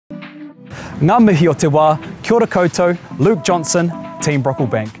Ngā mihi o te wā, kia ora koutou, Luke Johnson, Team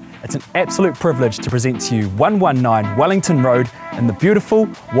Brocklebank. It's an absolute privilege to present to you 119 Wellington Road in the beautiful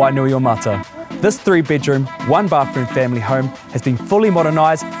Wainui-o-Mata. This 3-bedroom, 1-bathroom family home has been fully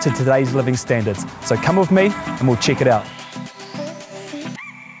modernised to today's living standards. So come with me and we'll check it out.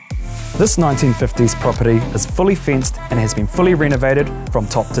 This 1950s property is fully fenced and has been fully renovated from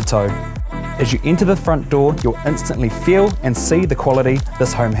top to toe. As you enter the front door, you'll instantly feel and see the quality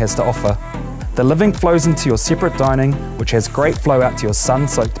this home has to offer. The living flows into your separate dining, which has great flow out to your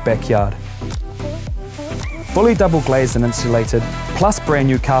sun-soaked backyard. Fully double glazed and insulated, plus brand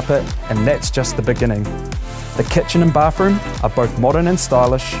new carpet, and that's just the beginning. The kitchen and bathroom are both modern and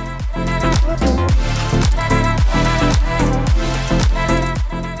stylish.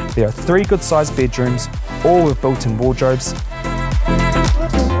 There are 3 good-sized bedrooms, all with built-in wardrobes,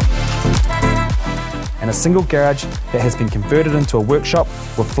 and a single garage that has been converted into a workshop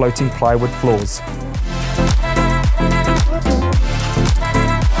with floating plywood floors.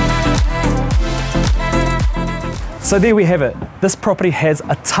 So there we have it. This property has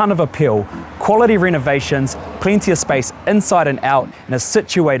a ton of appeal, quality renovations, plenty of space inside and out, and is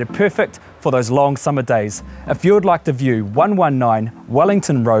situated perfect for those long summer days. If you would like to view 119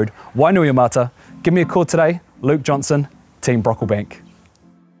 Wellington Road, Wainui-o-Mata, give me a call today. Luke Johnson, Team Brocklebank.